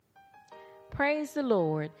Praise the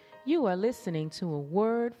Lord. You are listening to a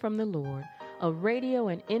word from the Lord, a radio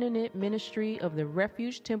and internet ministry of the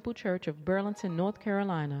Refuge Temple Church of Burlington, North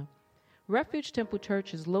Carolina. Refuge Temple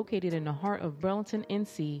Church is located in the heart of Burlington,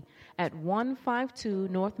 NC at 152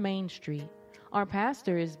 North Main Street. Our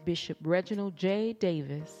pastor is Bishop Reginald J.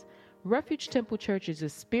 Davis. Refuge Temple Church is a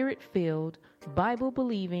spirit-filled,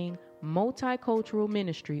 Bible-believing, multicultural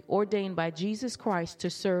ministry ordained by Jesus Christ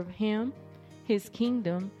to serve Him, His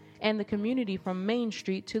kingdom, and the community from Main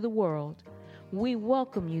Street to the world. We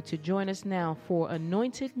welcome you to join us now for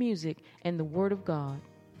anointed music and the Word of God.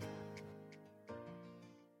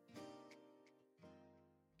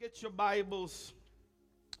 Get your Bibles,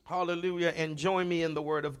 hallelujah, and join me in the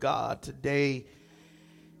Word of God today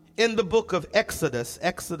in the book of Exodus,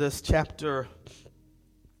 Exodus chapter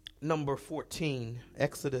number 14,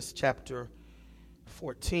 Exodus chapter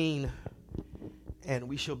 14, and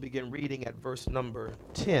we shall begin reading at verse number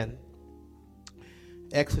 10.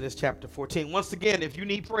 Exodus chapter 14. Once again, if you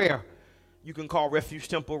need prayer, you can call Refuge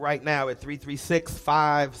Temple right now at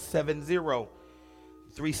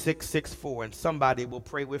 336-570-3664, and somebody will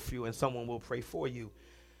pray with you and someone will pray for you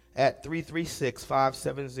at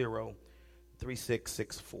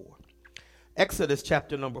 336-570-3664. Exodus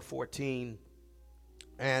chapter number 14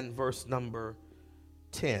 and verse number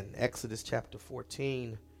 10. Exodus chapter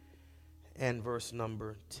 14 and verse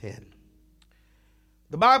number 10.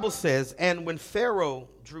 The Bible says, "And when Pharaoh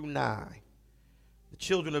drew nigh, the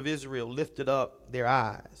children of Israel lifted up their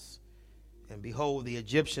eyes, and behold, the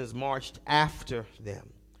Egyptians marched after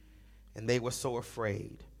them, and they were so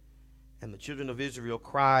afraid. And the children of Israel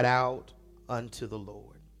cried out unto the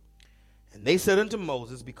Lord. And they said unto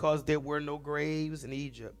Moses, Because there were no graves in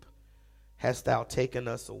Egypt, hast thou taken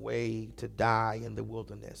us away to die in the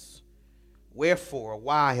wilderness? Wherefore,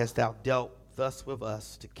 why hast thou dealt thus with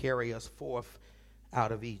us to carry us forth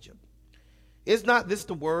out of Egypt? Is not this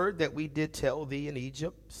the word that we did tell thee in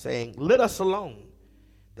Egypt, saying, Let us alone,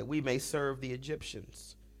 that we may serve the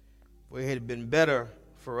Egyptians? For it had been better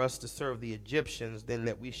for us to serve the Egyptians than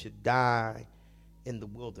that we should die in the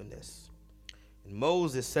wilderness. And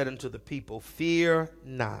Moses said unto the people, Fear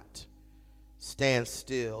not, stand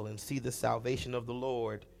still and see the salvation of the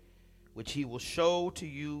Lord, which he will show to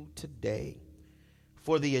you today.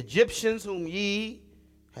 For the Egyptians whom ye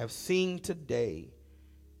have seen today,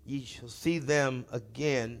 ye shall see them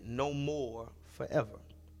again no more forever.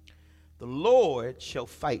 The Lord shall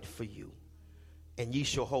fight for you, and ye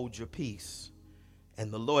shall hold your peace.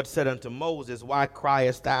 And the Lord said unto Moses, Why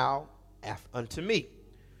criest thou unto me?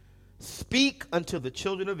 Speak unto the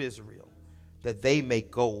children of Israel, that they may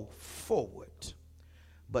go forward.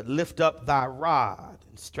 But lift up thy rod,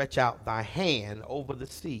 and stretch out thy hand over the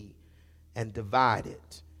sea, and divide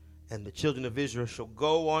it. And the children of Israel shall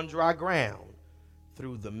go on dry ground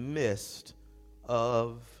through the midst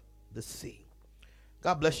of the sea."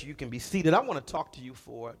 God bless you. You can be seated. I want to talk to you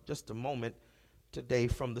for just a moment today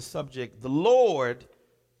from the subject, the Lord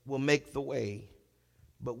will make the way,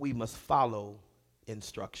 but we must follow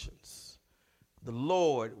instructions. The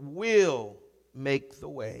Lord will make the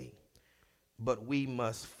way, but we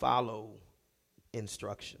must follow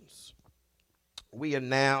instructions. We are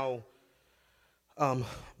now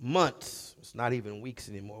months, it's not even weeks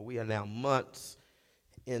anymore, we are now months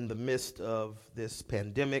in the midst of this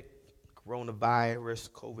pandemic,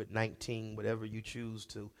 coronavirus, COVID-19, whatever you choose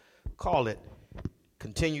to call it,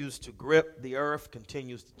 continues to grip the earth,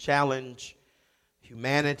 continues to challenge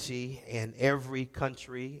humanity in every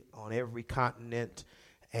country, on every continent,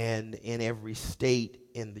 and in every state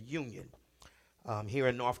in the Union. Here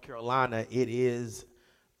in North Carolina, it is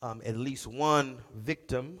at least one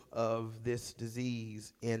victim of this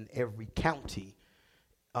disease in every county,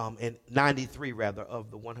 in 93 rather, of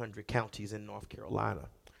the 100 counties in North Carolina.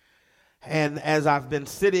 And as I've been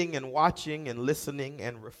sitting and watching and listening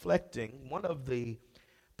and reflecting, one of the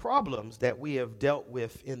problems that we have dealt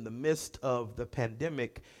with in the midst of the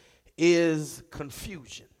pandemic is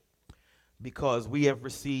confusion, because we have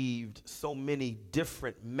received so many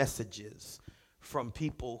different messages from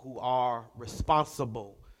people who are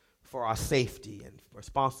responsible for our safety and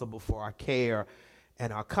responsible for our care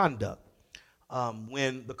and our conduct.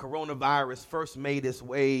 When the coronavirus first made its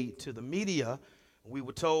way to the media, we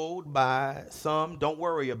were told by some, don't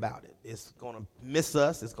worry about it. It's going to miss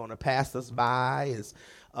us. It's going to pass us by.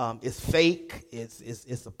 It's fake.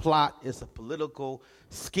 It's a plot. It's a political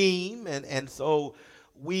scheme. And so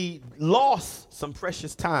we lost some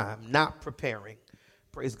precious time not preparing.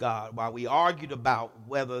 Praise God. While we argued about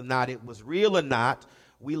whether or not it was real or not,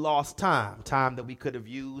 we lost time that we could have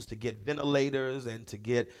used to get ventilators and to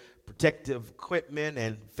get protective equipment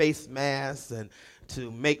and face masks and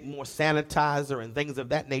to make more sanitizer and things of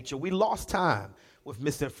that nature, we lost time with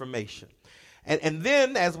misinformation. And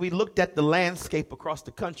then as we looked at the landscape across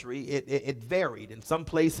the country, it varied. In some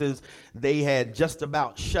places, they had just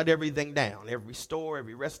about shut everything down, every store,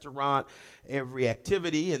 every restaurant, every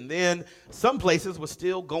activity. And then some places were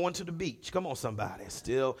still going to the beach. Come on, somebody.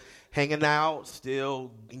 Still hanging out,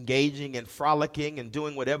 still engaging and frolicking and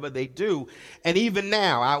doing whatever they do. And even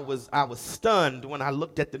now, I was stunned when I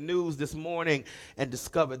looked at the news this morning and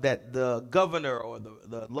discovered that the governor or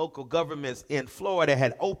the local governments in Florida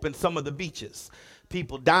had opened some of the beaches.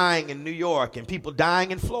 People dying in New York and people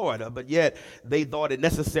dying in Florida, but yet they thought it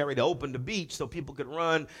necessary to open the beach so people could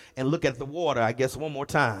run and look at the water, I guess, one more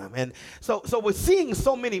time. And so we're seeing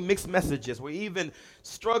so many mixed messages. We're even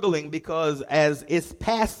struggling because as it's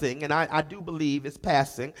passing, and I do believe it's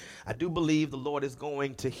passing, I do believe the Lord is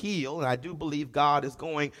going to heal, and I do believe God is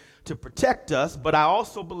going to protect us, but I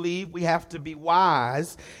also believe we have to be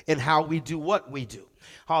wise in how we do what we do.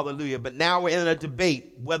 Hallelujah. But now we're in a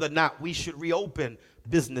debate whether or not we should reopen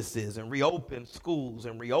businesses and reopen schools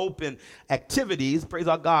and reopen activities, praise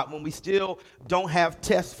our God, when we still don't have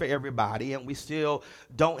tests for everybody and we still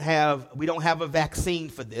don't have a vaccine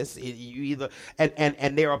for this.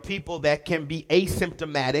 And there are people that can be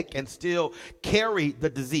asymptomatic and still carry the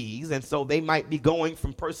disease, and so they might be going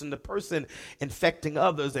from person to person infecting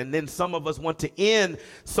others. And then some of us want to end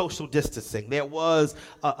social distancing. There was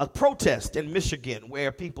a protest in Michigan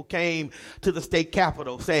where people came to the state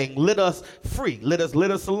capitol saying, let us free, let us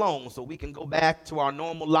alone so we can go back to our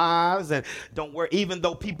normal lives and don't worry, even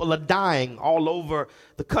though people are dying all over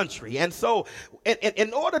the country. And so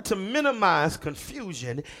in order to minimize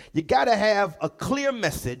confusion, you got to have a clear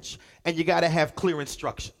message and you got to have clear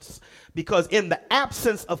instructions. Because in the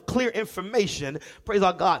absence of clear information, praise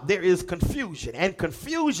our God, there is confusion. And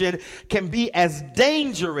confusion can be as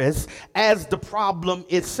dangerous as the problem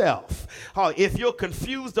itself. If you're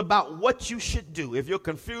confused about what you should do, if you're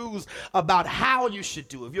confused about how you should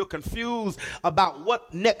do, if you're confused about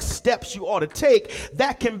what next steps you ought to take,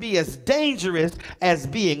 that can be as dangerous as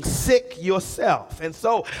being sick yourself. And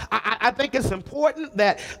so I think it's important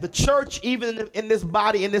that the church, even in this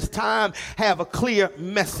body, in this time, have a clear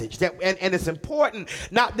message. And it's important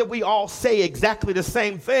not that we all say exactly the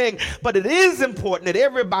same thing, but it is important that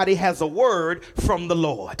everybody has a word from the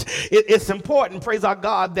Lord. It's important, praise our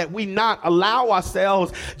God, that we not allow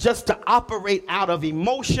ourselves just to operate out of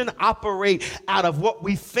emotion, operate out of what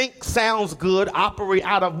we think sounds good, operate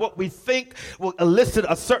out of what we think will elicit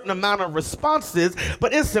a certain amount of responses,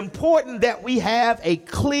 but it's important that we have a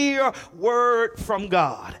clear word from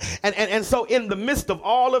God. And so in the midst of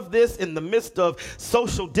all of this, in the midst of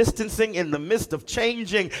social distancing, in the midst of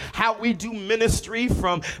changing how we do ministry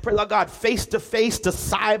from, praise God, face to face to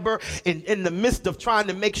cyber, in the midst of trying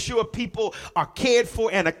to make sure people are cared for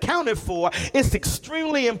and accounted for, it's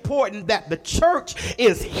extremely important that the church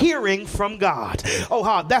is hearing from God.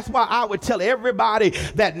 That's why I would tell everybody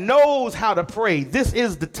that knows how to pray, this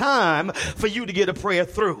is the time for you to get a prayer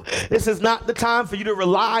through. This is not the time for you to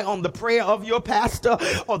rely on the prayer of your pastor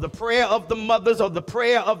or the prayer of the mothers or the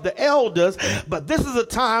prayer of the elders, but this is a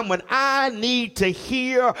time when I need to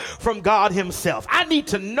hear from God himself. I need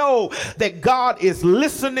to know that God is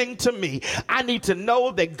listening to me. I need to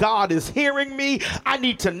know that God is hearing me. I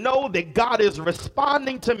need to know that God is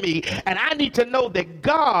responding to me. And I need to know that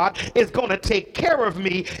God is going to take care of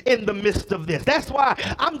me in the midst of this. That's why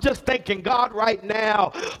I'm just thanking God right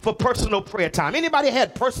now for personal prayer time. Anybody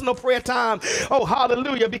had personal prayer time? Oh,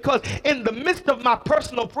 hallelujah. Because in the midst of my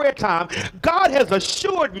personal prayer time, God has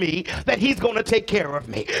assured me that he's going to take care of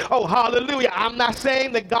me. Oh, hallelujah. I'm not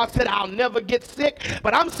saying that God said I'll never get sick,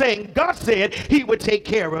 but I'm saying God said he would take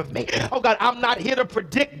care of me. Oh, God, I'm not here to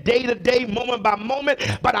predict day to day, moment by moment,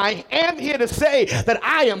 but I am here to say that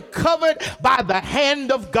I am covered by the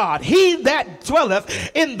hand of God. He that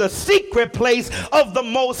dwelleth in the secret place of the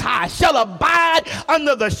Most High shall abide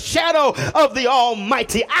under the shadow of the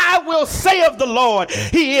Almighty. I will say of the Lord,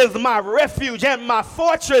 he is my refuge and my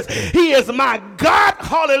fortress. He is my God.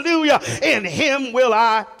 Hallelujah. In him will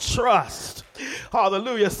I trust.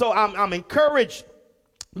 Hallelujah. So I'm encouraged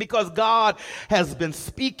because God has been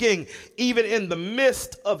speaking even in the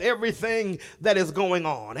midst of everything that is going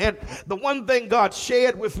on. And the one thing God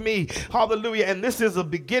shared with me, hallelujah, and this is a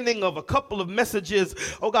beginning of a couple of messages,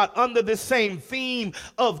 oh God, under this same theme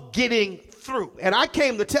of getting through through. And I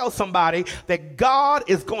came to tell somebody that God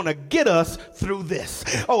is going to get us through this.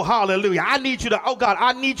 Oh, hallelujah. I need you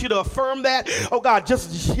to affirm that. Oh, God,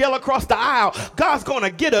 just yell across the aisle. God's going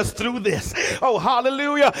to get us through this. Oh,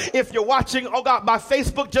 hallelujah. If you're watching, oh, God, by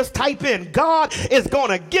Facebook, just type in, God is going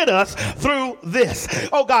to get us through this.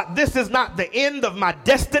 Oh, God, this is not the end of my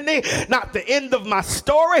destiny, not the end of my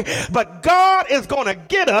story, but God is going to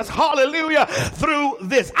get us, hallelujah, through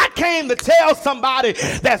this. I came to tell somebody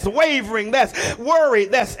that's wavering, that's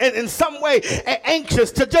worried, that's in some way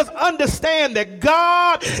anxious, to just understand that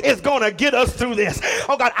God is going to get us through this.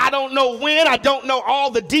 Oh God, I don't know when, I don't know all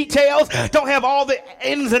the details, don't have all the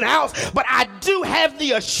ins and outs, but I do have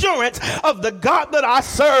the assurance of the God that I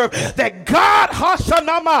serve, that God,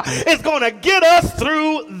 Hashanama, is going to get us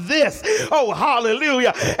through this. Oh,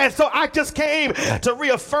 hallelujah. And so I just came to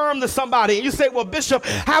reaffirm to somebody. And you say, well, Bishop,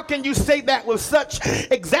 how can you say that with such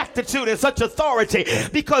exactitude and such authority?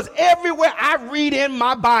 Because everywhere I read in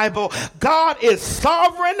my Bible, God is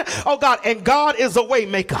sovereign, oh God, and God is a way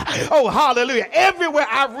maker. Oh, hallelujah. Everywhere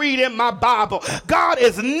I read in my Bible, God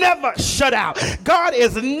is never shut out. God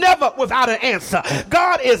is never without an answer.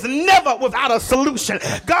 God is never without a solution.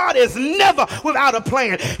 God is never without a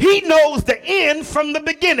plan. He knows the end from the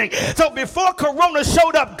beginning. So before Corona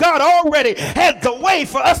showed up, God already had the way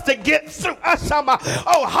for us to get through.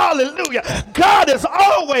 Oh, hallelujah. God is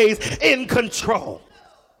always in control.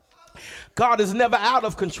 God is never out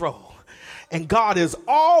of control. And God is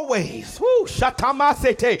always,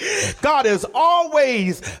 God is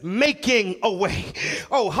always making a way.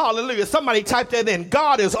 Oh, hallelujah. Somebody type that in.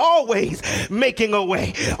 God is always making a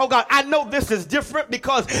way. Oh, God, I know this is different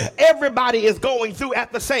because everybody is going through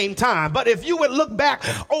at the same time. But if you would look back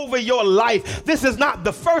over your life, this is not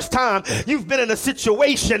the first time you've been in a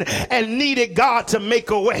situation and needed God to make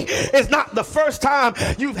a way. It's not the first time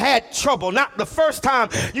you've had trouble, not the first time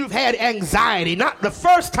you've had anxiety, not the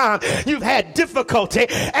first time you've had difficulty.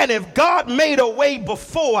 And if God made a way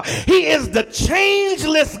before, he is the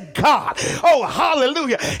changeless God. Oh,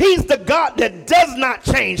 hallelujah. He's the God that does not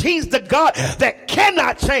change. He's the God that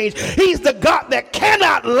cannot change. He's the God that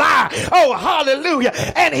cannot lie. Oh, hallelujah.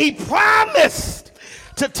 And he promised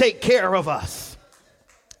to take care of us.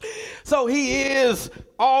 So he is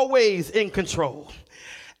always in control.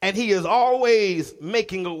 And he is always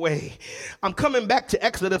making a way. I'm coming back to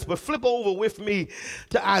Exodus, but flip over with me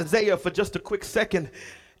to Isaiah for just a quick second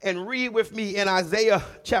and read with me in Isaiah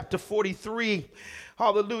chapter 43,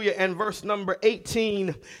 hallelujah, and verse number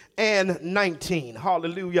 18 and 19,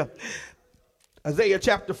 hallelujah. Isaiah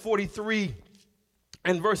chapter 43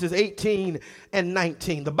 and verses 18 and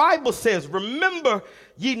 19. The Bible says, remember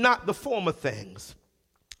ye not the former things,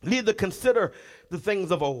 neither consider the things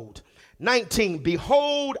of old. 19,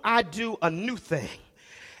 behold, I do a new thing,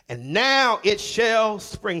 and now it shall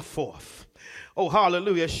spring forth. Oh,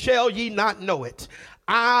 hallelujah. Shall ye not know it?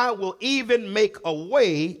 I will even make a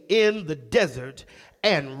way in the desert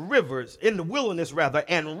and rivers, in the wilderness rather,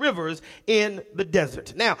 and rivers in the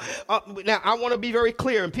desert. Now I want to be very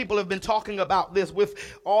clear, and people have been talking about this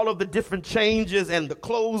with all of the different changes and the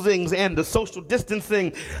closings and the social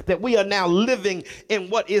distancing, that we are now living in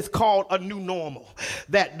what is called a new normal,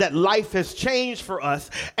 that life has changed for us.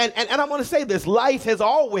 And I want to say this, life has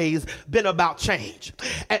always been about change.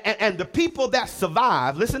 And the people that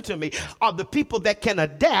survive, listen to me, are the people that can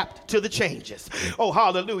adapt to the changes. Oh,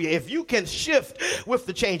 hallelujah. If you can shift with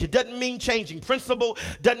the change, it doesn't mean changing principle,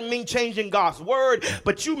 doesn't mean changing God's word,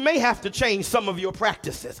 but you may have to change some of your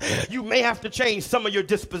practices. You may have to change some of your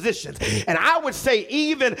dispositions. And I would say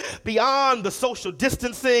even beyond the social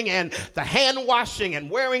distancing and the hand washing and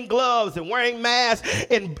wearing gloves and wearing masks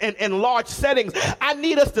in large settings, I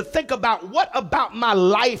need us to think about, what about my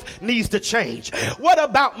life needs to change? What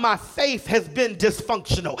about my faith has been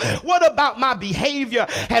dysfunctional? What about my behavior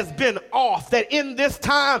has been off, that in this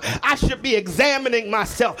time I should be examining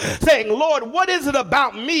myself, saying, Lord, what is it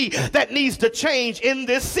about me that needs to change in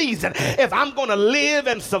this season? If I'm going to live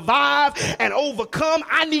and survive and overcome,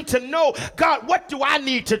 I need to know, God, what do I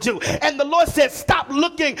need to do? And the Lord said, stop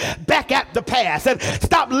looking back at the past and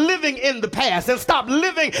stop living in the past and stop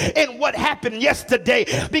living in what happened yesterday,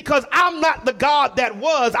 because I'm not the God that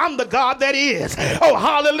was, I'm the God that is. Oh,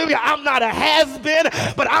 hallelujah. I'm not a has-been,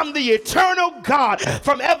 but I'm the eternal God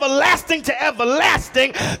from everlasting to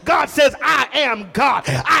everlasting. God says, I am God.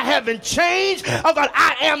 I haven't changed. Oh God,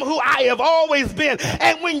 I am who I have always been.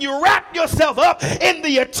 And when you wrap yourself up in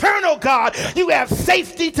the eternal God, you have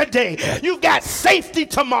safety today. You've got safety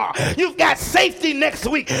tomorrow. You've got safety next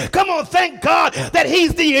week. Come on, thank God that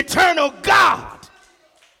he's the eternal God.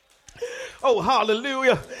 Oh,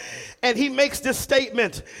 hallelujah. And he makes this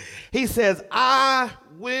statement. He says, I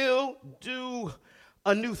will do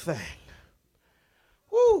a new thing.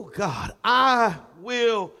 Oh, God, I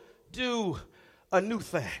will do a new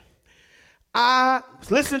thing.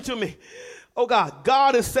 Listen to me. Oh,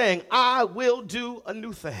 God is saying, I will do a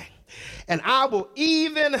new thing. And I will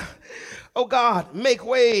even, oh, God, make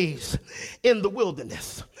ways in the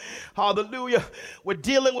wilderness. Hallelujah. We're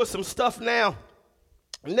dealing with some stuff now.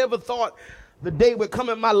 I never thought the day would come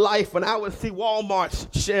in my life when I would see Walmart's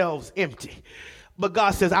shelves empty. But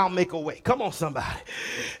God says, I'll make a way. Come on, somebody.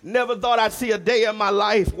 Never thought I'd see a day in my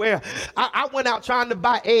life where I went out trying to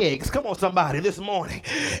buy eggs. Come on, somebody, this morning.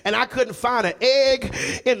 And I couldn't find an egg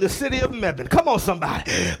in the city of Mebane. Come on,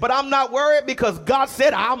 somebody. But I'm not worried because God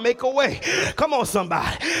said, I'll make a way. Come on,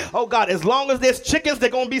 somebody. Oh, God, as long as there's chickens,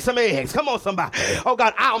 there's going to be some eggs. Come on, somebody. Oh,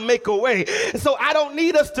 God, I'll make a way. And so I don't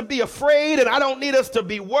need us to be afraid, and I don't need us to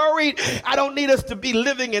be worried. I don't need us to be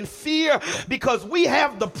living in fear, because we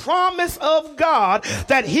have the promise of God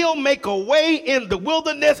that he'll make a way in the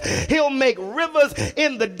wilderness. He'll make rivers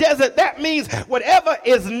in the desert. That means whatever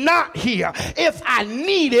is not here, if I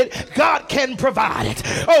need it, God can provide it.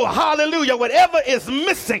 Oh, hallelujah. Whatever is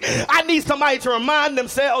missing, I need somebody to remind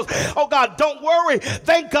themselves, oh, God, don't worry.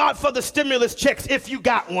 Thank God for the stimulus checks if you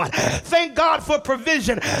got one. Thank God for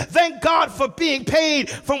provision. Thank God for being paid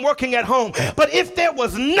from working at home. But if there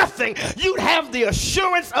was nothing, you'd have the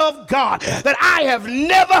assurance of God that I have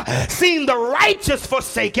never seen the righteous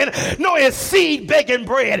forsaken, nor his seed begging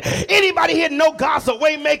bread. Anybody here know God's a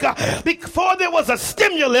way maker? Before there was a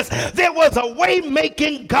stimulus, there was a way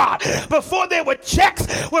making God. Before there were checks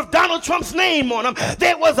with Donald Trump's name on them,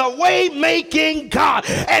 there was a way making God.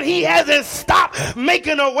 And he hasn't stopped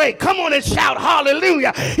making a way. Come on and shout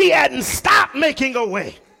hallelujah. He hadn't stopped making a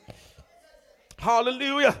way.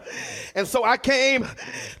 Hallelujah. And so I came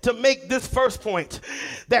to make this first point,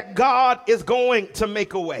 that God is going to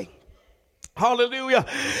make a way. Hallelujah.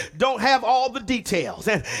 Don't have all the details.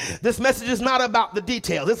 And this message is not about the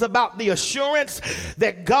details. It's about the assurance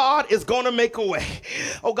that God is going to make a way.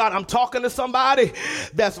 Oh, God, I'm talking to somebody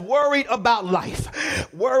that's worried about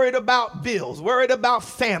life, worried about bills, worried about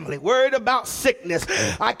family, worried about sickness.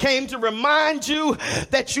 I came to remind you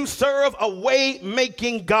that you serve a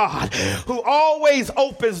way-making God who always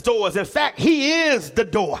opens doors. In fact, he is the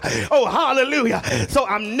door. Oh, hallelujah. So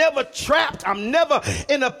I'm never trapped. I'm never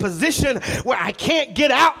in a position where I can't get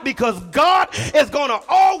out, because God is going to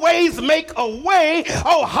always make a way.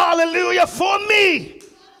 Oh, hallelujah, for me.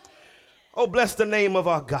 Oh, bless the name of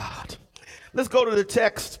our God. Let's go to the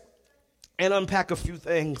text and unpack a few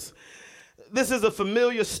things. This is a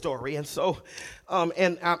familiar story, and so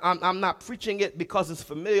I'm not preaching it because it's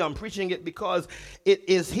familiar. I'm preaching it because it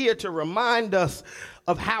is here to remind us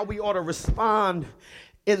of how we ought to respond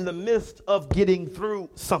in the midst of getting through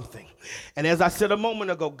something. And as I said a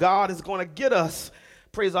moment ago, God is going to get us,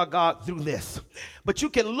 praise our God, through this. But you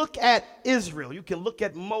can look at Israel, you can look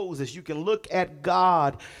at Moses, you can look at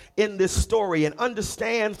God in this story and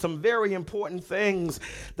understand some very important things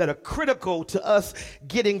that are critical to us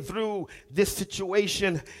getting through this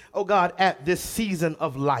situation, oh God, at this season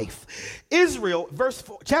of life. Israel,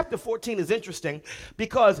 chapter 14 is interesting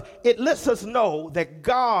because it lets us know that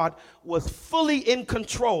God was fully in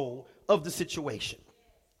control of the situation.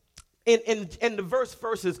 In the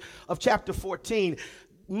verses of chapter 14,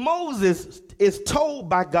 Moses is told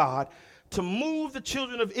by God to move the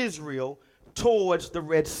children of Israel towards the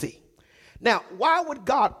Red Sea. Now, why would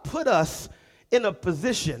God put us in a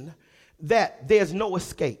position that there's no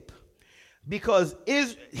escape? Because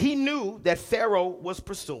he knew that Pharaoh was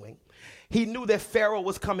pursuing. He knew that Pharaoh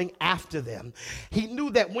was coming after them. He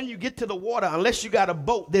knew that when you get to the water, unless you got a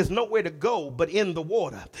boat, there's nowhere to go but in the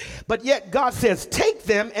water. But yet God says, take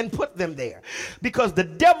them and put them there. Because the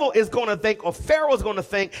devil is going to think, or Pharaoh is going to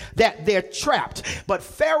think, that they're trapped. But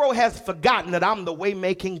Pharaoh has forgotten that I'm the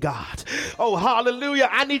way-making God. Oh, hallelujah.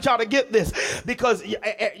 I need y'all to get this. Because,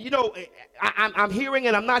 I'm hearing,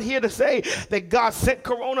 and I'm not here to say that God sent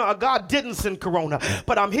Corona or God didn't send Corona.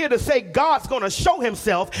 But I'm here to say God's going to show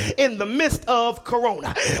himself in the midst of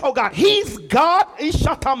Corona. Oh God, he's God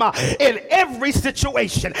in every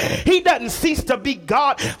situation. He doesn't cease to be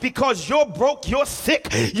God because you're broke, you're sick,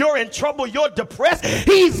 you're in trouble, you're depressed.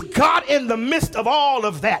 He's God in the midst of all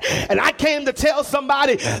of that. And I came to tell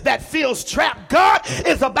somebody that feels trapped, God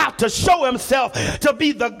is about to show himself to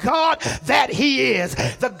be the God that he is,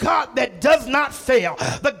 the God that does not fail,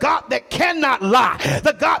 the God that cannot lie,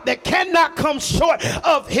 the God that cannot come short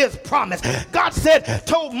of his promise. God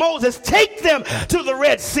told Moses, take them to the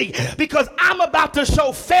Red Sea because I'm about to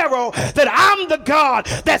show Pharaoh that I'm the God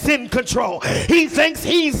that's in control. He thinks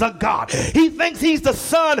he's a God. He thinks he's the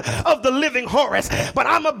son of the living Horus. But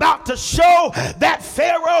I'm about to show that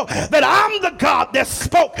Pharaoh that I'm the God that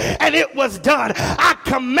spoke and it was done. I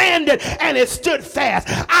commanded and it stood fast.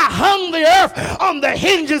 I hung the earth on the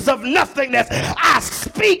hinges of nothingness. I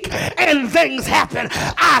speak and things happen.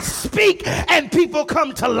 I speak and people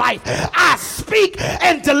come to life. I speak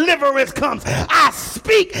and deliverance comes. I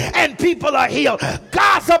speak and people are healed.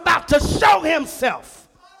 God's about to show himself.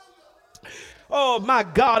 Oh my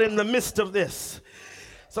God, in the midst of this.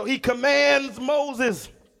 So he commands Moses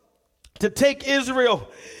to take Israel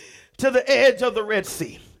to the edge of the Red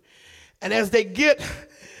Sea. And as they get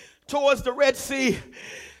towards the Red Sea,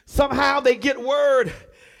 somehow they get word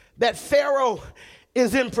that Pharaoh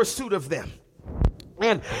is in pursuit of them.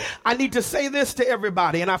 And I need to say this to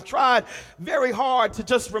everybody, and I've tried very hard to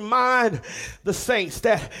just remind the saints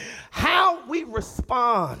that how we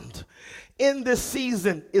respond in this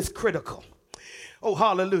season is critical. Oh,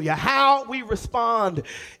 hallelujah. How we respond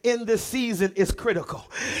in this season is critical.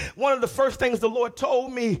 One of the first things the Lord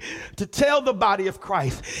told me to tell the body of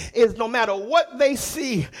Christ is no matter what they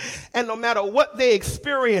see and no matter what they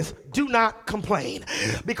experience, do not complain,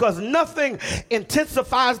 because nothing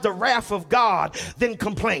intensifies the wrath of God than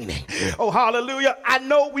complaining. Oh, hallelujah. I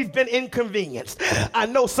know we've been inconvenienced. I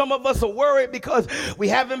know some of us are worried because we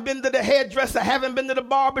haven't been to the hairdresser, haven't been to the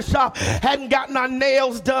barbershop, hadn't gotten our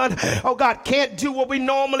nails done. Oh, God, can't do what we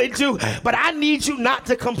normally do. But I need you not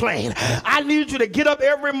to complain. I need you to get up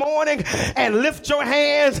every morning and lift your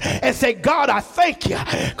hands and say, God, I thank you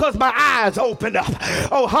because my eyes opened up.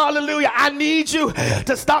 Oh, hallelujah. I need you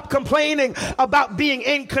to stop complaining about being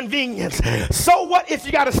inconvenienced. So what if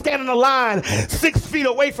you got to stand in a line 6 feet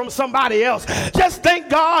away from somebody else? Just thank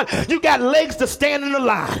God you got legs to stand in the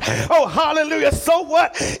line. Oh, hallelujah. So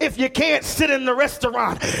what if you can't sit in the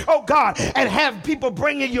restaurant, oh God, and have people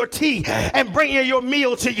bringing your tea and bringing your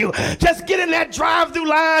meal to you? Just get in that drive-through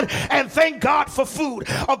line and thank God for food,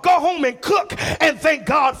 or go home and cook and thank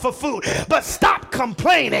God for food. But stop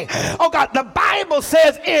complaining. Oh God, the Bible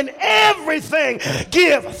says in everything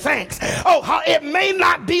give thanks. Oh, it may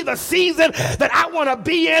not be the season that I want to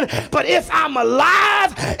be in, but if I'm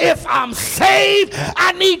alive, if I'm saved,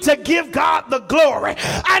 I need to give God the glory.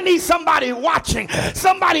 I need somebody watching,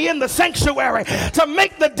 somebody in the sanctuary to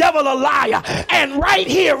make the devil a liar. And right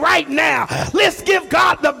here, right now, let's give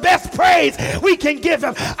God the best praise we can give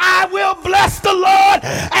him. I will bless the Lord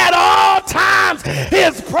at all times.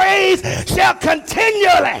 His praise shall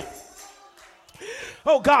continually,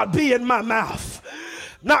 oh God, be in my mouth.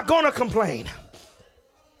 Not gonna complain.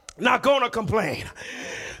 Not gonna complain.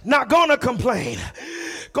 Not gonna complain.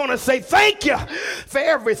 Gonna say thank you for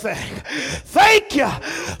everything. Thank you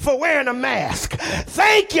for wearing a mask.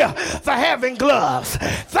 Thank you for having gloves.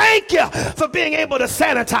 Thank you for being able to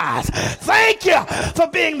sanitize. Thank you for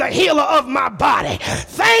being the healer of my body.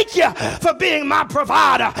 Thank you for being my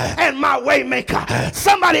provider and my way maker.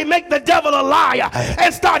 Somebody make the devil a liar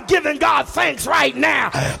and start giving God thanks right now,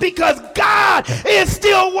 because God is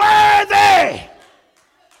still worthy.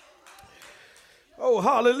 Oh,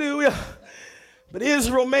 hallelujah. But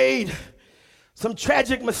Israel made some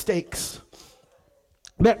tragic mistakes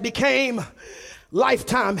that became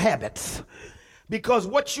lifetime habits, because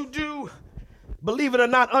what you do, believe it or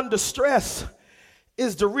not, under stress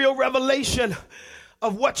is the real revelation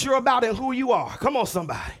of what you're about and who you are. Come on,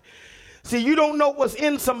 somebody. See, you don't know what's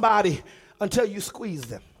in somebody until you squeeze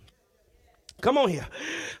them. Come on here.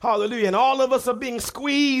 Hallelujah. And all of us are being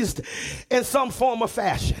squeezed in some form or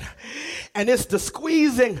fashion. And it's the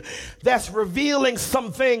squeezing that's revealing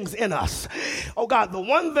some things in us. Oh God, the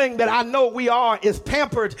one thing that I know we are is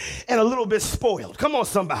pampered and a little bit spoiled. Come on,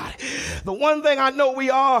 somebody. The one thing I know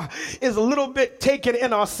we are is a little bit taken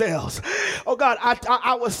in ourselves. Oh God,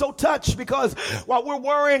 I was so touched because while we're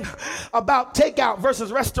worrying about takeout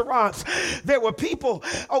versus restaurants, there were people,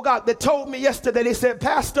 oh God, that told me yesterday, they said,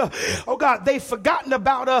 Pastor, oh God, they've forgotten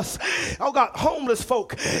about us. Oh God, homeless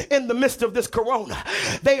folk in the midst of this corona.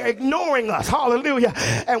 They are ignoring us. Hallelujah.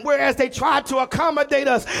 And whereas they tried to accommodate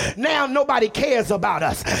us, now nobody cares about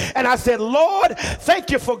us. And I said, Lord,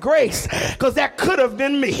 thank you for grace, because that could have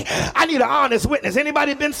been me. I need an honest witness.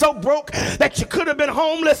 Anybody been so broke that you could have been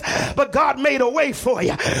homeless, but God made a way for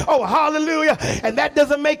you? Oh, hallelujah. And that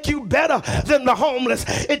doesn't make you better than the homeless.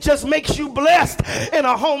 It just makes you blessed in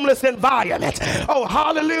a homeless environment. Oh,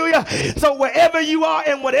 hallelujah. So wherever you are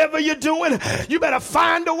and whatever you're doing, you better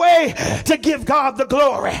find a way to give God the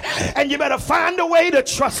glory. And you better find a way to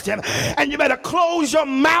trust him. And you better close your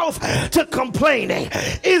mouth to complaining.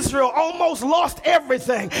 Israel almost lost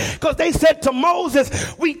everything because they said to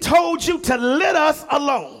Moses, we told you to let us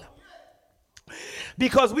alone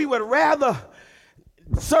because we would rather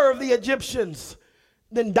serve the Egyptians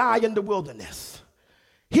than die in the wilderness.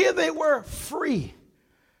 Here they were free,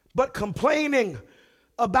 but complaining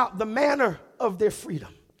about the manner of their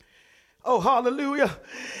freedom. Oh, hallelujah.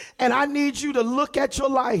 And I need you to look at your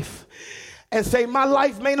life and say, my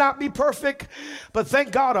life may not be perfect, but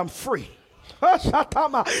thank God I'm free.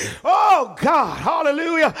 Oh God,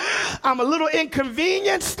 hallelujah. I'm a little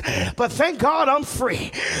inconvenienced, but thank God I'm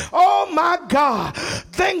free. Oh my God,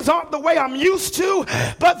 things aren't the way I'm used to,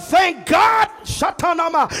 but thank God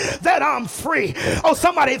that I'm free. Oh,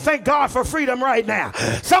 somebody thank God for freedom right now.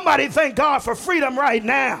 Somebody thank God for freedom right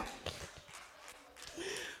now.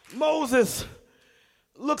 Moses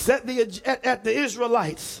looks at the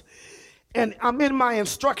Israelites, and I'm in my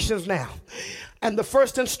instructions now. And the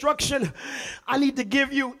first instruction I need to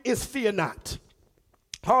give you is fear not.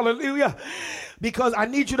 Hallelujah. Because I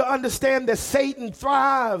need you to understand that Satan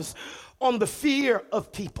thrives on the fear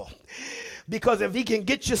of people. Because if he can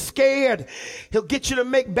get you scared, he'll get you to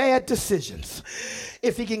make bad decisions.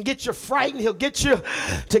 If he can get you frightened, he'll get you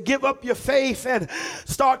to give up your faith and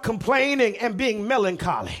start complaining and being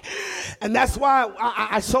melancholy. And that's why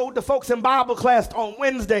I showed the folks in Bible class on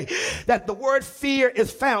Wednesday that the word fear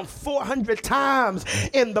is found 400 times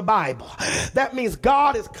in the Bible. That means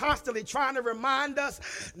God is constantly trying to remind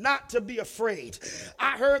us not to be afraid.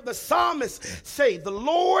 I heard the psalmist say, the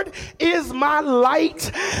Lord is my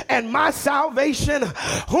light and my salvation.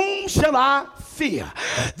 Whom shall I fear?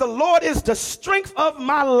 The Lord is the strength of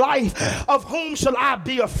my life. Of whom shall I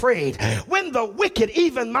be afraid? When the wicked,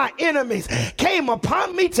 even my enemies, came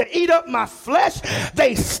upon me to eat up my flesh,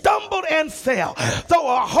 they stumbled and fell.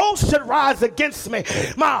 Though a host should rise against me,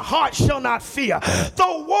 my heart shall not fear.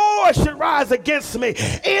 Though war should rise against me,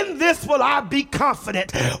 in this will I be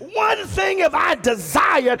confident. One thing have I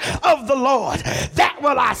desired of the Lord, that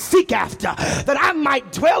will I seek after, that I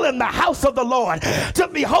might dwell in the house of the Lord, to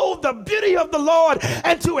behold the beauty of the Lord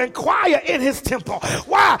and to inquire in his temple.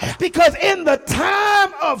 Why? Because in the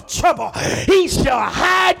time of trouble, he shall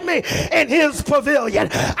hide me in his pavilion.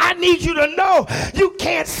 I need you to know, you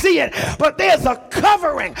can't see it, but there's a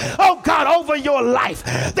covering, oh God, over your life.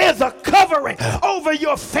 There's a covering over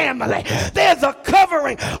your family. There's a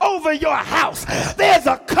covering over your house. There's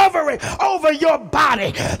a covering over your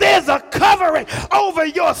body. There's a covering over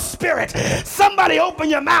your spirit. Somebody open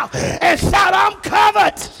your mouth and shout, I'm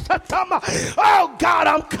covered. Oh God,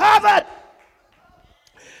 I'm covered.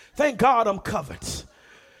 Thank God I'm covered.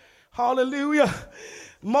 Hallelujah.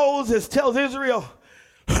 Moses tells Israel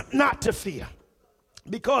not to fear,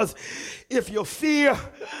 because if you fear,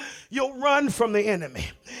 you'll run from the enemy.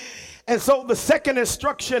 And so the second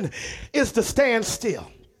instruction is to stand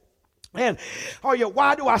still. And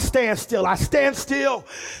why do I stand still? I stand still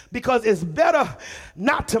because it's better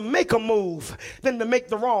not to make a move than to make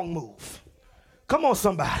the wrong move. Come on,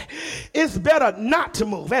 somebody. It's better not to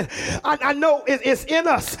move. And I know it's in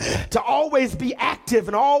us to always be active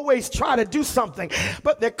and always try to do something.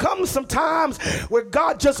 But there comes some times where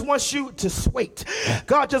God just wants you to wait.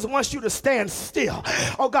 God just wants you to stand still.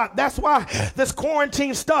 Oh, God, that's why this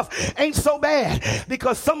quarantine stuff ain't so bad.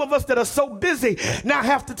 Because some of us that are so busy now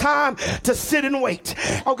have the time to sit and wait.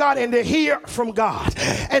 Oh, God, and to hear from God.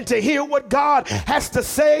 And to hear what God has to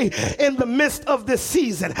say in the midst of this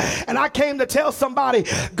season. And I came to tell somebody,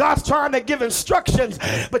 God's trying to give instructions,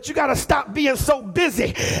 but you got to stop being so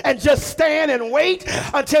busy and just stand and wait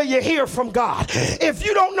until you hear from God. If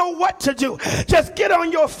you don't know what to do, just get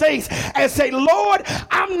on your face and say, Lord,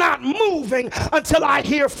 I'm not moving until I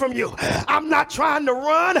hear from you. I'm not trying to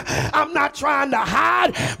run. I'm not trying to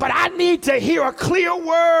hide, but I need to hear a clear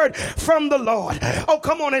word from the Lord. Oh,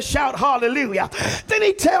 come on and shout hallelujah. Then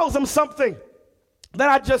he tells them something that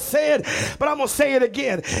I just said, but I'm going to say it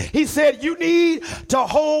again. He said, you need to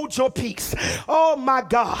hold your peace. Oh my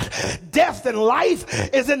God. Death and life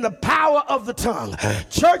is in the power of the tongue.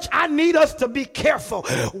 Church, I need us to be careful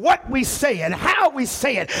what we say and how we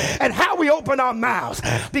say it and how we open our mouths,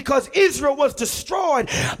 because Israel was destroyed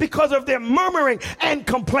because of their murmuring and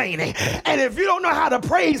complaining. And if you don't know how to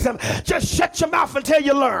praise him, just shut your mouth until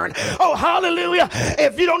you learn. Oh, hallelujah.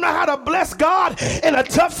 If you don't know how to bless God in a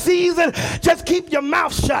tough season, just keep your your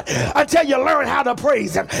mouth shut until you learn how to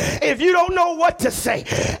praise him. If you don't know what to say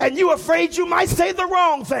and you're afraid you might say the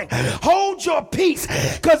wrong thing, hold your peace,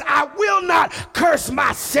 because I will not curse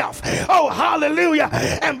myself. Oh, hallelujah.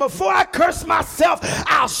 And before I curse myself,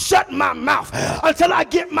 I'll shut my mouth until I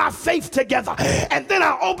get my faith together. And then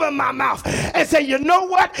I'll open my mouth and say, you know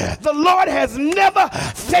what? The Lord has never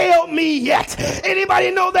failed me yet.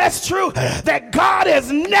 Anybody know that's true? That God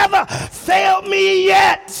has never failed me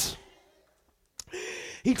yet.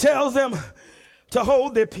 He tells them to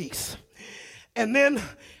hold their peace. And then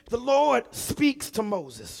the Lord speaks to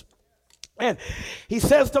Moses. And he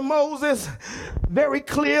says to Moses very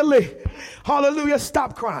clearly, hallelujah,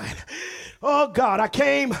 stop crying. Oh God, I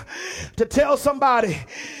came to tell somebody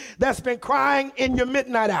that's been crying in your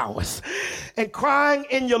midnight hours and crying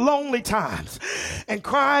in your lonely times and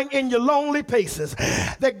crying in your lonely paces,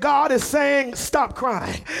 that God is saying, stop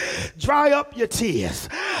crying. Dry up your tears.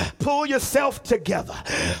 Pull yourself together.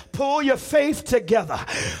 Pull your faith together.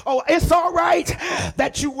 Oh, it's all right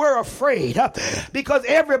that you were afraid, because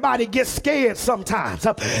everybody gets scared sometimes.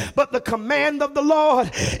 But the command of the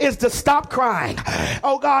Lord is to stop crying.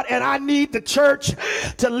 Oh God, and I need the church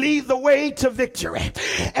to lead the way to victory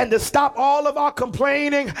and to stop all of our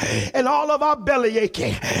complaining and all of our belly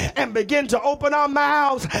aching and begin to open our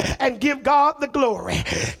mouths and give God the glory,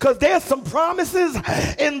 because there's some promises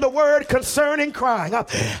in the word concerning crying.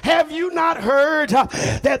 Have you not heard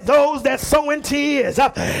that those that sow in tears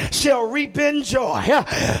shall reap in joy?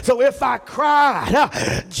 So if I cried,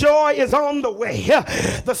 joy is on the way.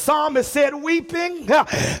 The psalmist said, weeping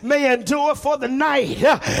may endure for the night,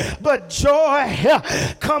 but joy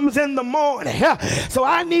comes in the morning. So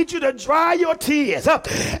I need you to dry your tears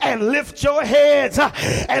and lift your heads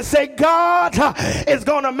and say, God is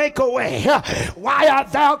going to make a way. Why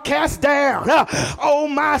art thou cast down, O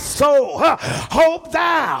my soul? Hope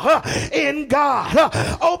thou in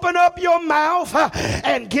God. Open up your mouth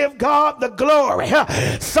and give God the glory.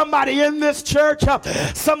 Somebody in this church,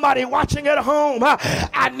 somebody watching at home,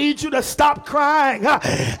 I need you to stop crying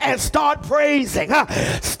and start praising.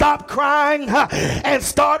 Stop crying and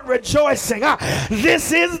start rejoicing.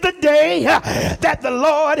 This is the day that the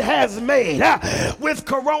Lord has made, with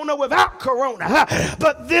corona, without corona,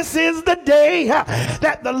 but this is the day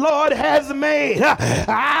that the Lord has made.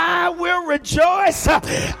 I will rejoice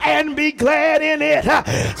and be glad in it.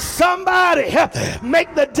 Somebody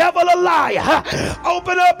make the devil a liar.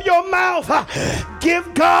 Open up your mouth.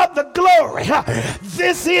 Give God the glory.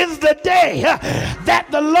 This is the day that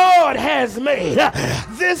the Lord has made.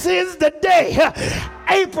 This is the day,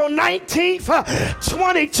 April 19th,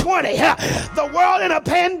 2020, the world in a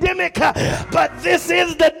pandemic, but this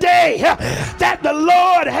is the day that the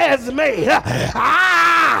Lord has made.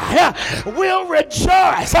 I will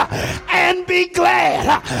rejoice and be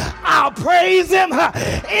glad. I'll praise him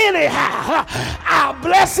anyhow. I'll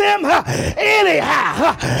bless him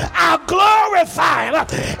anyhow. I'll glorify him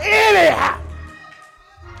anyhow.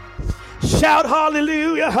 Shout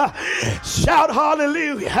hallelujah. Shout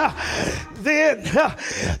hallelujah. Then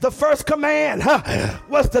the first command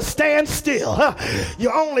was to stand still.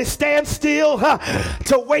 You only stand still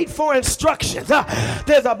to wait for instructions.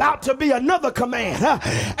 There's about to be another command,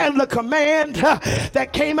 and the command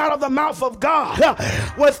that came out of the mouth of God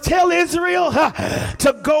was tell Israel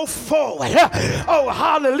to go forward. Oh,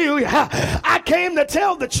 hallelujah. I came to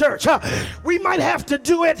tell the church we might have to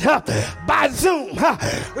do it by Zoom.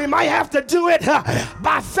 We might have to do it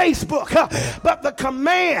by Facebook, but the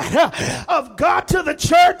command of God to the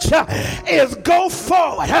church is go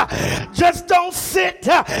forward. Just don't sit,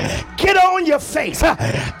 get on your face.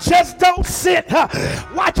 Just don't sit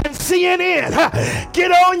watching CNN.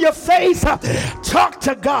 Get on your face, talk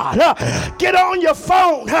to God. Get on your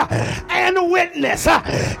phone and witness.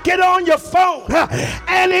 Get on your phone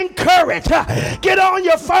and encourage. Get on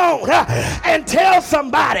your phone and tell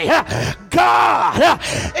somebody God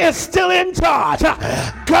is still in charge.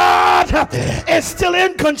 God is still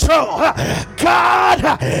in control.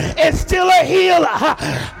 God is still a healer.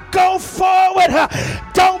 Go forward.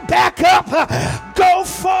 Don't back up. Go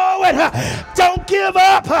forward. Don't give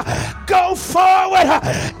up. Go forward.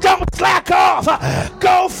 Don't slack off.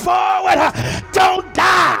 Go forward. Don't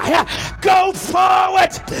die. Go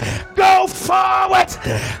forward. Go forward.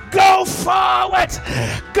 Go forward.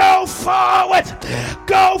 Go forward.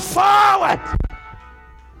 Go forward.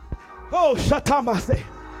 Oh, Shatamase.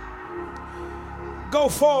 Go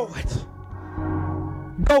forward.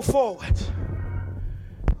 Go forward.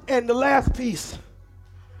 And the last piece,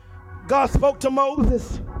 God spoke to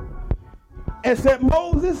Moses and said,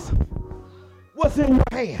 Moses, what's in your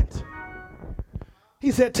hand?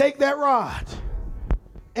 He said, take that rod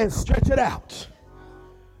and stretch it out.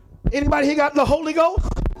 Anybody here got the Holy Ghost?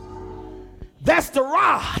 That's the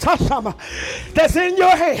rod that's in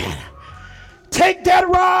your hand. Take that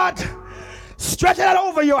rod, stretch it out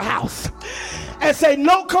over your house, and say,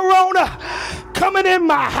 no corona coming in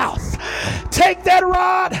my house. Take that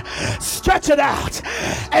rod, stretch it out,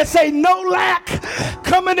 and say, no lack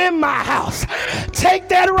coming in my house. Take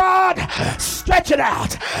that rod, stretch it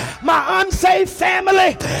out. My unsaved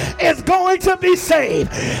family is going to be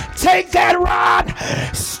saved. Take that rod,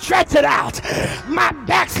 stretch it out. My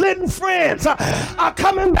backslidden friends are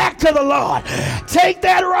coming back to the Lord. Take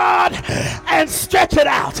that rod and stretch it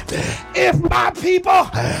out. If my people,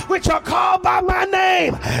 which are called by my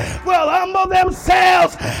name, will humble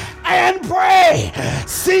themselves and pray,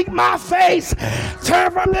 seek my face,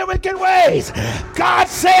 turn from their wicked ways, God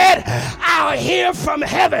said, I'll hear from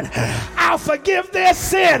heaven. I'll forgive their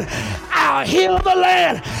sin. I'll heal the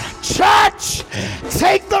land. Church,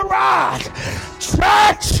 take the rod.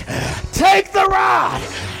 Church, take the rod.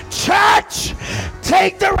 Church,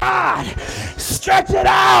 take the rod. Stretch it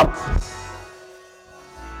out.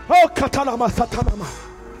 Oh, katanama satanama.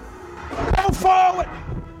 Go forward.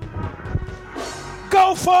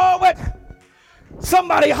 Go forward.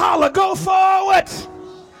 Somebody holler, go forward.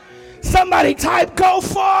 Somebody type, go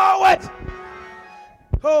forward.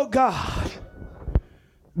 Oh God.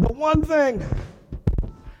 The one thing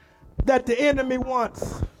that the enemy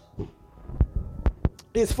wants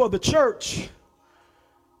is for the church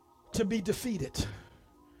to be defeated.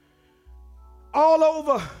 All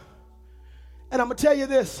over. And I'm going to tell you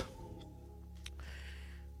this.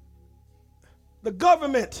 The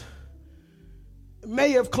government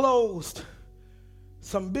may have closed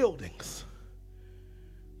some buildings.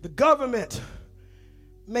 The government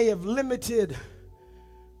may have limited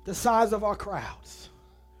the size of our crowds.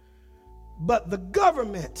 But the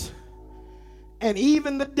government and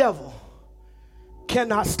even the devil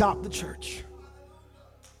cannot stop the church.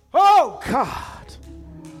 Oh, God.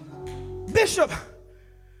 Bishop,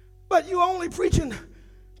 but you only preaching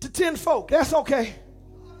to 10 folk. That's okay.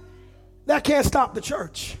 That can't stop the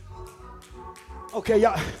church. Okay,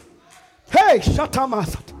 y'all. Hey,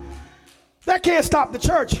 shatamasat. That can't stop the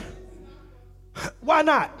church. Why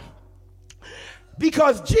not?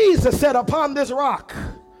 Because Jesus said, upon this rock,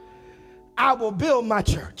 I will build my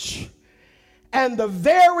church, and the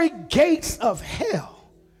very gates of hell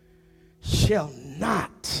shall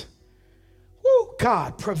not,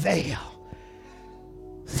 God, prevail.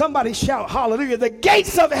 Somebody shout hallelujah. The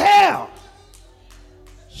gates of hell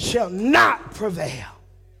shall not prevail.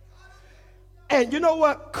 And you know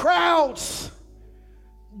what? Crowds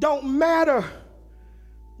don't matter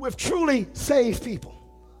with truly saved people.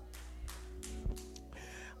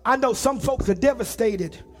 I know some folks are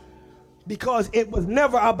devastated because it was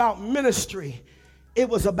never about ministry. It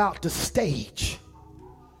was about the stage.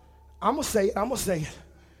 I'm going to say it.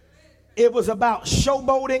 It was about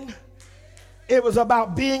showboating. It was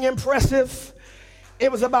about being impressive.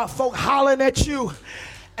 It was about folk hollering at you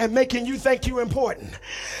and making you think you're important.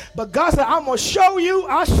 But God said, I'm going to show you,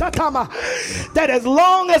 that as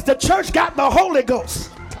long as the church got the Holy Ghost,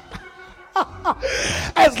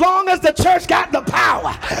 as long as the church got the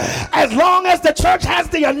power, as long as the church has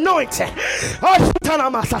the anointing,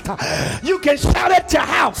 you can shout at your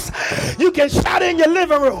house, you can shout in your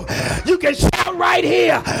living room, you can shout right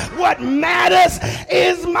here. What matters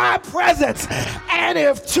is my presence. And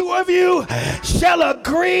if two of you shall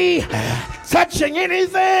agree touching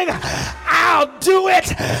anything, I'll do it,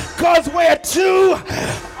 because where two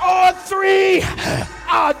or three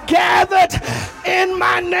are gathered in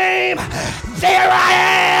my name, there I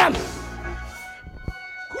am.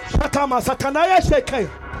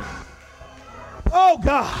 Oh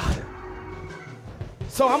God.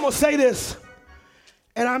 So I'm going to say this,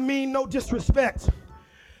 and I mean no disrespect.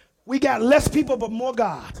 We got less people but more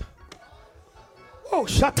God. Oh,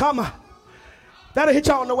 Shatama. That'll hit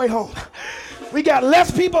y'all on the way home. We got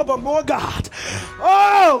less people but more God.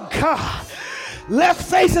 Oh God. Less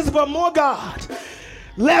faces but more God.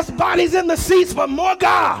 Less bodies in the seats but more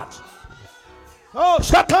God. Oh,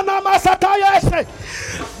 Shatanama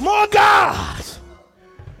Satayase. More God.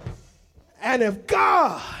 And if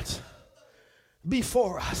God be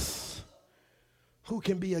for us, who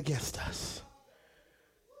can be against us?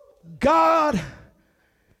 God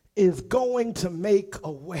is going to make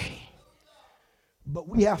a way, but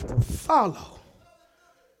we have to follow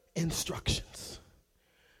instructions.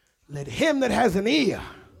 Let him that has an ear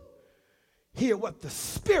hear what the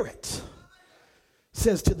Spirit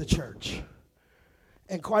says to the church.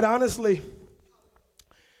 And quite honestly,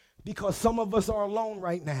 because some of us are alone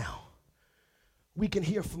right now, we can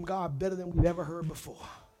hear from God better than we've ever heard before.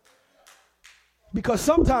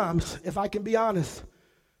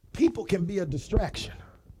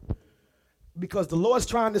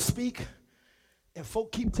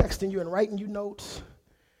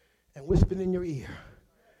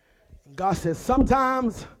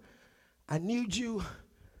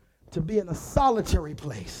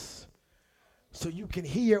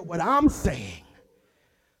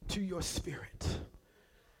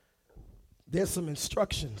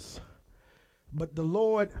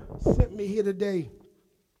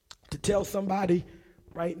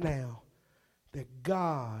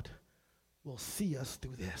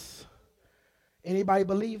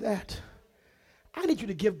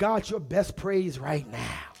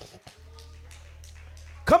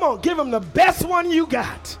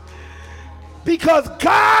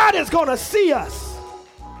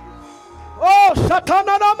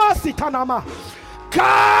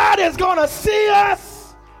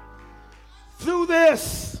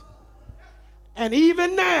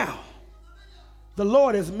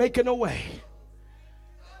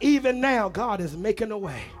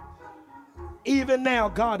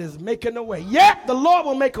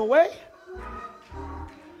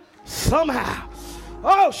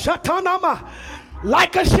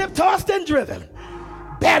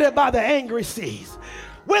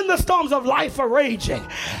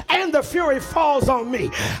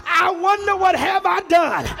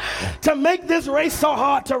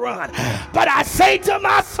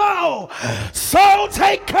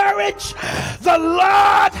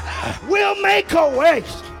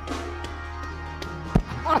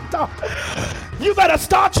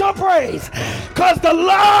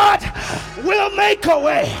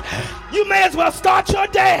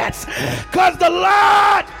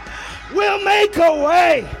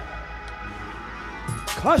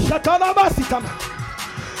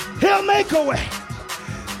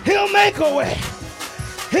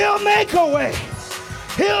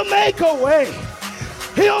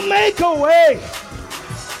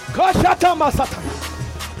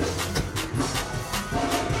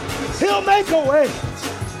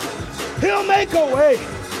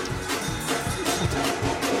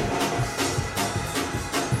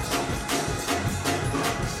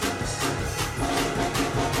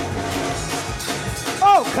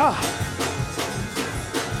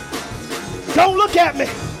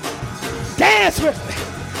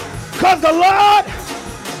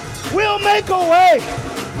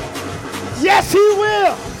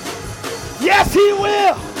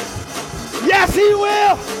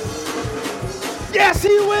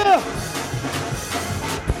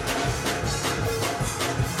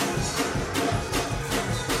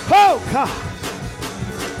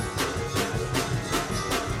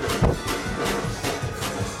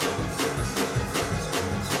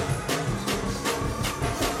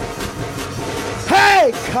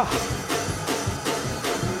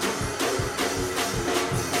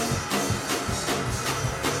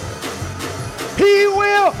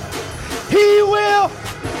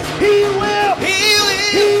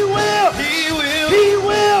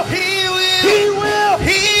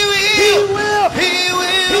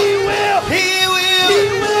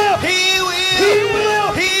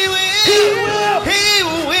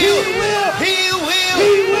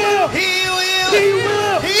 will. He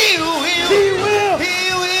will. He will. He will. He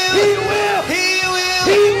will. He will. He will.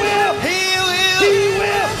 He will. He will. He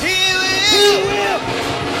will. He He will. will.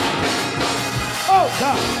 Oh,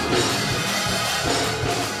 God.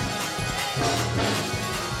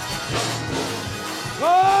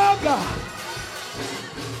 Oh, God.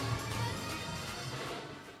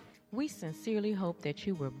 We sincerely hope that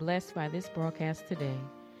you were blessed by this broadcast today.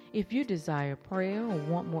 If you desire prayer or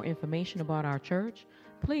want more information about our church,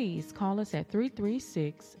 please call us at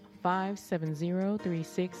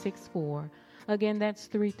 336-570-3664. Again, that's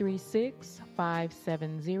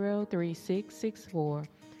 336-570-3664.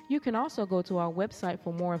 You can also go to our website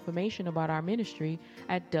for more information about our ministry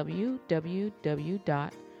at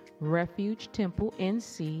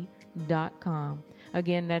www.refugetemple.nc.com.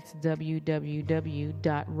 Again, that's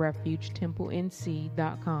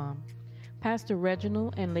www.refugetemple.nc.com. Pastor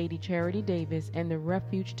Reginald and Lady Charity Davis and the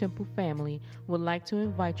Refuge Temple family would like to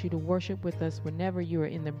invite you to worship with us whenever you are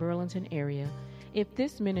in the Burlington area. If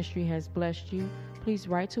this ministry has blessed you, please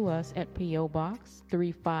write to us at P.O. Box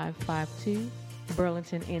 3552,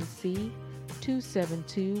 Burlington, NC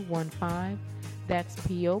 27215. That's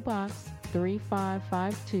P.O. Box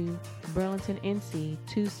 3552, Burlington, NC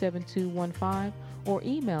 27215, or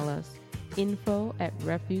email us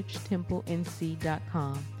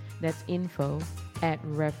info@refugetemple.nc.com. That's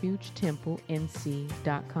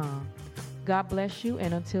info@refugetemple.nc.com. God bless you,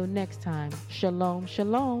 and until next time, shalom,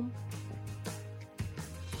 shalom.